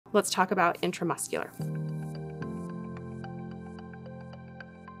let's talk about intramuscular.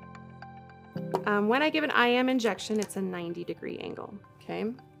 When I give an IM injection, it's a 90-degree angle,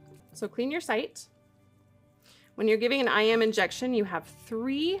 okay? So clean your site. When you're giving an IM injection, you have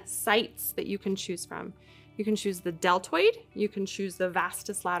 3 sites that you can choose from. You can choose the deltoid, you can choose the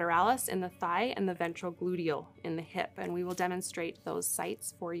vastus lateralis in the thigh, and the ventral gluteal in the hip, and we will demonstrate those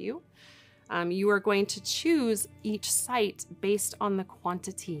sites for you. You are going to choose each site based on the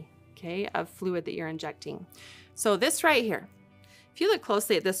quantity, okay, of fluid that you're injecting. So this right here, if you look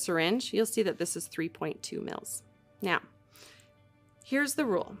closely at this syringe, you'll see that this is 3.2 mils. Now, here's the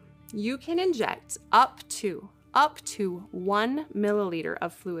rule. You can inject up to 1 milliliter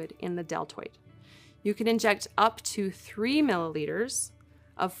of fluid in the deltoid. You can inject up to 3 milliliters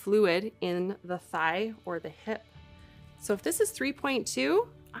of fluid in the thigh or the hip. So if this is 3.2,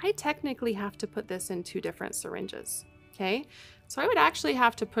 I technically have to put this in 2 different syringes, okay? So I would actually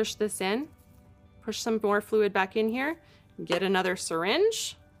have to push this in, push some more fluid back in here, get another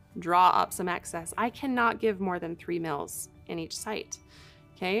syringe, draw up some excess. I cannot give more than 3 mils in each site,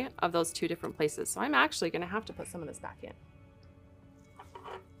 okay, of those 2 different places. So I'm actually gonna have to put some of this back in.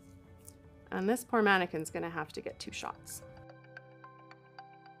 And this poor mannequin's gonna have to get 2 shots.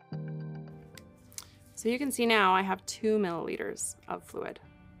 So you can see now I have 2 milliliters of fluid,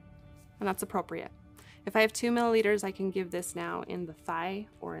 and that's appropriate. If I have 2 milliliters, I can give this now in the thigh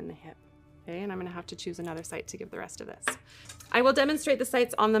or in the hip, okay? And I'm gonna have to choose another site to give the rest of this. I will demonstrate the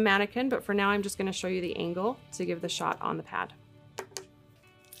sites on the mannequin, but for now I'm just gonna show you the angle to give the shot on the pad.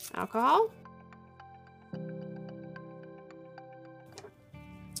 Alcohol.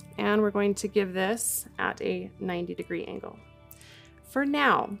 And we're going to give this at a 90-degree angle. For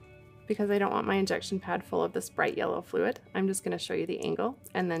now, because I don't want my injection pad full of this bright yellow fluid, I'm just going to show you the angle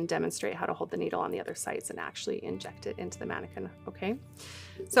and then demonstrate how to hold the needle on the other sides and actually inject it into the mannequin, okay?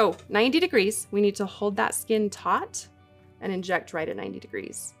 So 90 degrees, we need to hold that skin taut and inject right at 90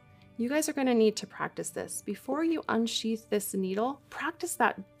 degrees. You guys are going to need to practice this. Before you unsheath this needle, practice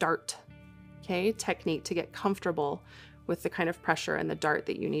that dart, okay, technique to get comfortable with the kind of pressure and the dart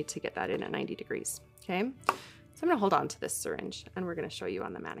that you need to get that in at 90 degrees, okay? So I'm gonna hold on to this syringe and we're gonna show you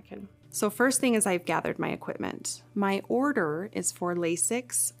on the mannequin. So first thing is I've gathered my equipment. My order is for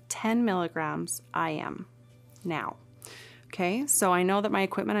Lasix 10 milligrams IM now, okay? So I know that my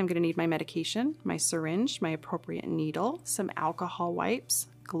equipment, I'm gonna need my medication, my syringe, my appropriate needle, some alcohol wipes,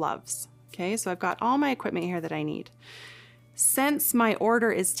 gloves, okay? So I've got all my equipment here that I need. Since my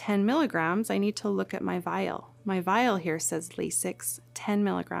order is 10 milligrams, I need to look at my vial. My vial here says Lasix 10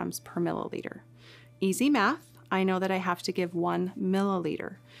 milligrams per milliliter. Easy math, I know that I have to give 1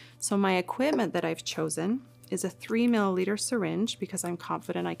 milliliter. So my equipment that I've chosen is a 3 milliliter syringe because I'm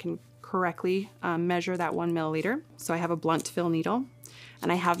confident I can correctly measure that 1 milliliter. So I have a blunt fill needle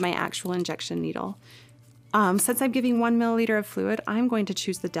and I have my actual injection needle. Since I'm giving 1 milliliter of fluid, I'm going to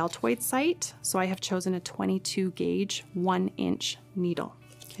choose the deltoid site. So I have chosen a 22 gauge 1-inch needle,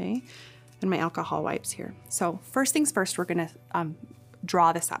 okay? And my alcohol wipes here. So first things first, we're gonna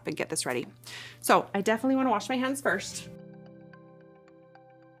draw this up and get this ready. So I definitely wanna wash my hands first.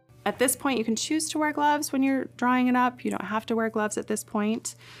 At this point, you can choose to wear gloves when you're drawing it up. You don't have to wear gloves at this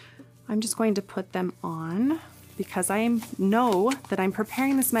point. I'm just going to put them on because I know that I'm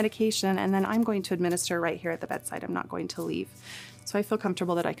preparing this medication and then I'm going to administer right here at the bedside. I'm not going to leave. So I feel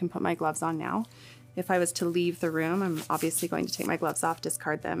comfortable that I can put my gloves on now. If I was to leave the room, I'm obviously going to take my gloves off,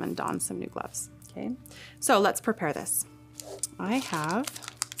 discard them, and don some new gloves, okay? So let's prepare this. I have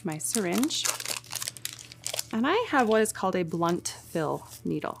my syringe, and I have what is called a blunt fill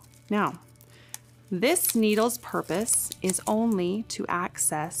needle. Now, this needle's purpose is only to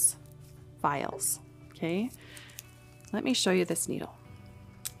access vials, okay? Let me show you this needle.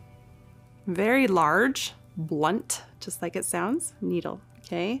 Very large, blunt, just like it sounds, needle.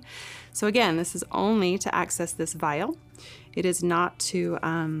 Okay, so again, this is only to access this vial. It is not to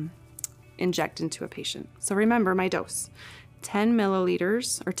inject into a patient. So remember my dose, 10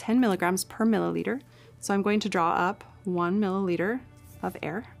 milliliters or 10 milligrams per milliliter. So I'm going to draw up 1 milliliter of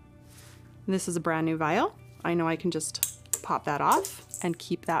air. This is a brand new vial. I know I can just pop that off and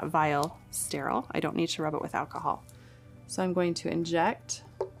keep that vial sterile. I don't need to rub it with alcohol. So I'm going to inject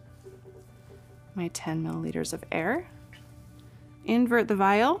my 10 milliliters of air. Invert the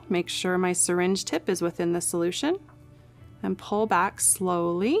vial, make sure my syringe tip is within the solution, and pull back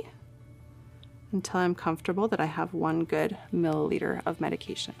slowly until I'm comfortable that I have 1 good milliliter of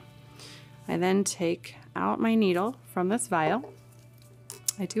medication. I then take out my needle from this vial.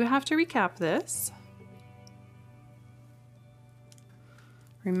 I do have to recap this.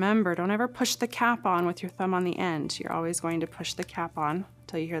 Remember, don't ever push the cap on with your thumb on the end. You're always going to push the cap on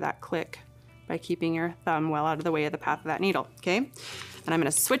till you hear that click by keeping your thumb well out of the way of the path of that needle, okay? And I'm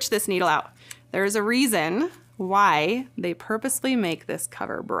gonna switch this needle out. There's a reason why they purposely make this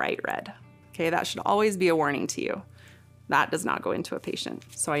cover bright red, okay? That should always be a warning to you. That does not go into a patient,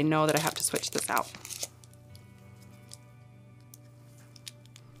 so I know that I have to switch this out.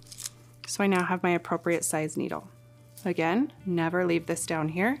 So I now have my appropriate size needle. Again, never leave this down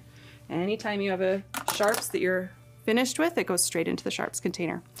here. Anytime you have a sharps that you're finished with, it goes straight into the sharps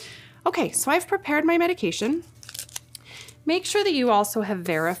container. Okay, so I've prepared my medication. Make sure that you also have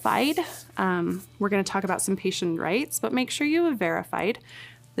verified. We're going to talk about some patient rights, but make sure you have verified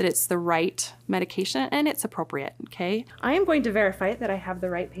that it's the right medication and it's appropriate, okay? I am going to verify that I have the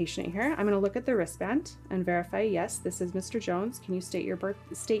right patient here. I'm going to look at the wristband and verify, yes, this is Mr. Jones. Can you state your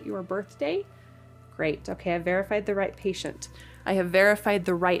birthday? Great, okay, I've verified the right patient. I have verified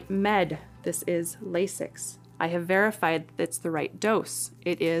the right med. This is Lasix. I have verified that it's the right dose.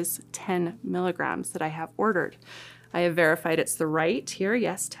 It is 10 milligrams that I have ordered. I have verified it's the right here,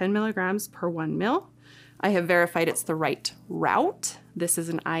 yes, 10 milligrams per 1 mil. I have verified it's the right route. This is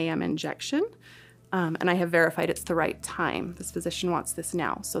an IM injection. And I have verified it's the right time. This physician wants this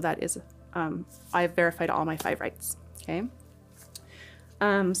now. So that is, I have verified all my 5 rights, okay?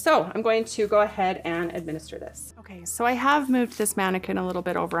 So I'm going to go ahead and administer this. Okay, so I have moved this mannequin a little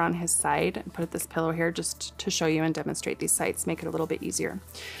bit over on his side and put this pillow here just to show you and demonstrate these sites, make it a little bit easier.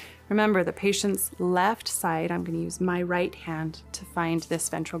 Remember, the patient's left side, I'm going to use my right hand to find this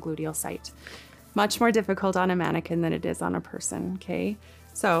ventral gluteal site. Much more difficult on a mannequin than it is on a person, okay?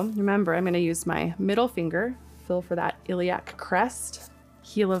 So remember, I'm going to use my middle finger, feel for that iliac crest,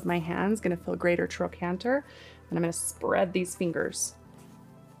 heel of my hand's going to feel greater trochanter, and I'm going to spread these fingers.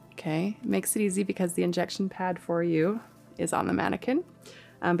 Okay, it makes it easy because the injection pad for you is on the mannequin,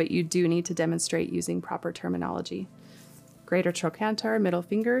 but you do need to demonstrate using proper terminology. Greater trochanter, middle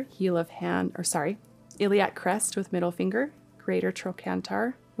finger, heel of hand, or sorry, iliac crest with middle finger, greater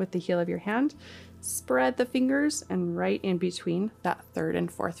trochanter with the heel of your hand. Spread the fingers, and right in between that 3rd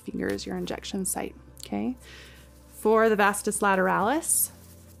and 4th finger is your injection site, okay? For the vastus lateralis,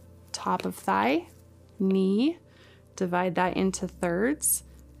 top of thigh, knee, divide that into thirds,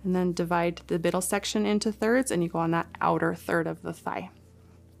 and then divide the middle section into thirds, and you go on that outer third of the thigh,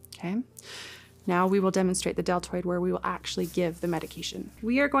 okay? Now we will demonstrate the deltoid where we will actually give the medication.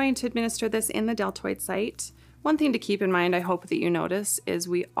 We are going to administer this in the deltoid site. One thing to keep in mind, I hope that you notice, is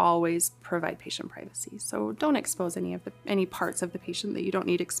we always provide patient privacy. So don't expose any parts of the patient that you don't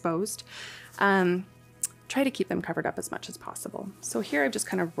need exposed. Try to keep them covered up as much as possible. So here I've just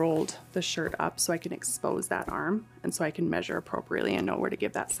kind of rolled the shirt up so I can expose that arm and so I can measure appropriately and know where to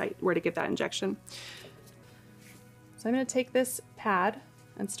give that site, where to give that injection. So I'm going to take this pad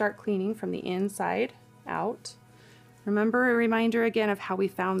and start cleaning from the inside out. Remember, a reminder again of how we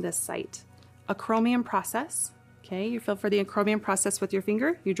found this site. Acromion process, okay? You feel for the acromion process with your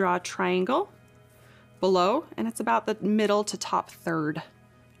finger. You draw a triangle below, and it's about the middle to top third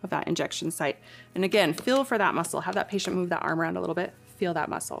of that injection site. And again, feel for that muscle. Have that patient move that arm around a little bit. Feel that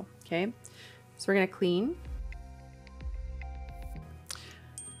muscle, okay? So we're gonna clean.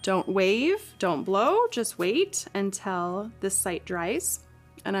 Don't wave, don't blow, just wait until this site dries,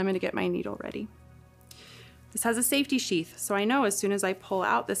 and I'm gonna get my needle ready. This has a safety sheath, so I know as soon as I pull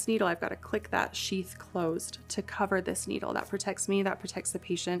out this needle, I've got to click that sheath closed to cover this needle. That protects me, that protects the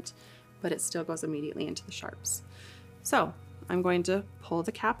patient, but it still goes immediately into the sharps. So I'm going to pull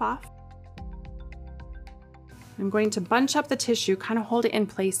the cap off. I'm going to bunch up the tissue, kind of hold it in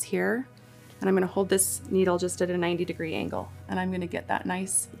place here, and I'm going to hold this needle just at a 90-degree angle, and I'm going to get that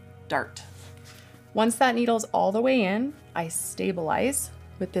nice dart. Once that needle's all the way in, I stabilize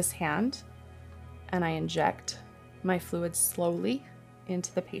with this hand, and I inject my fluid slowly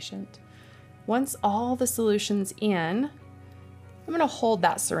into the patient. Once all the solution's in, I'm gonna hold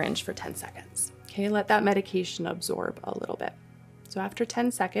that syringe for 10 seconds. Okay, let that medication absorb a little bit. So after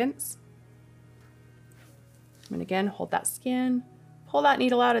 10 seconds, I'm gonna again hold that skin, pull that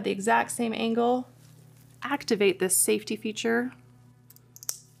needle out at the exact same angle, activate this safety feature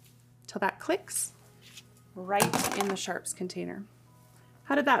till that clicks right in the sharps container.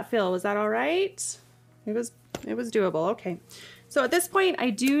 How did that feel? Was that all right? It was doable. Okay. So at this point, I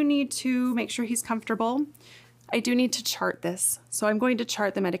do need to make sure he's comfortable. I do need to chart this. So I'm going to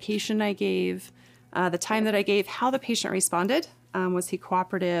chart the medication I gave, the time that I gave, how the patient responded. Was he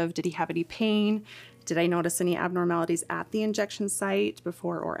cooperative? Did he have any pain? Did I notice any abnormalities at the injection site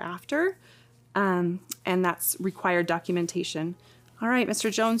before or after? And that's required documentation. All right,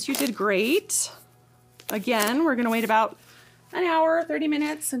 Mr. Jones, you did great. Again, we're going to wait about an hour, 30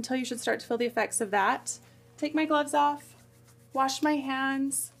 minutes until you should start to feel the effects of that. Take my gloves off. wash my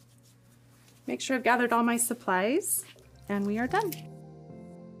hands, make sure I've gathered all my supplies, and we are done.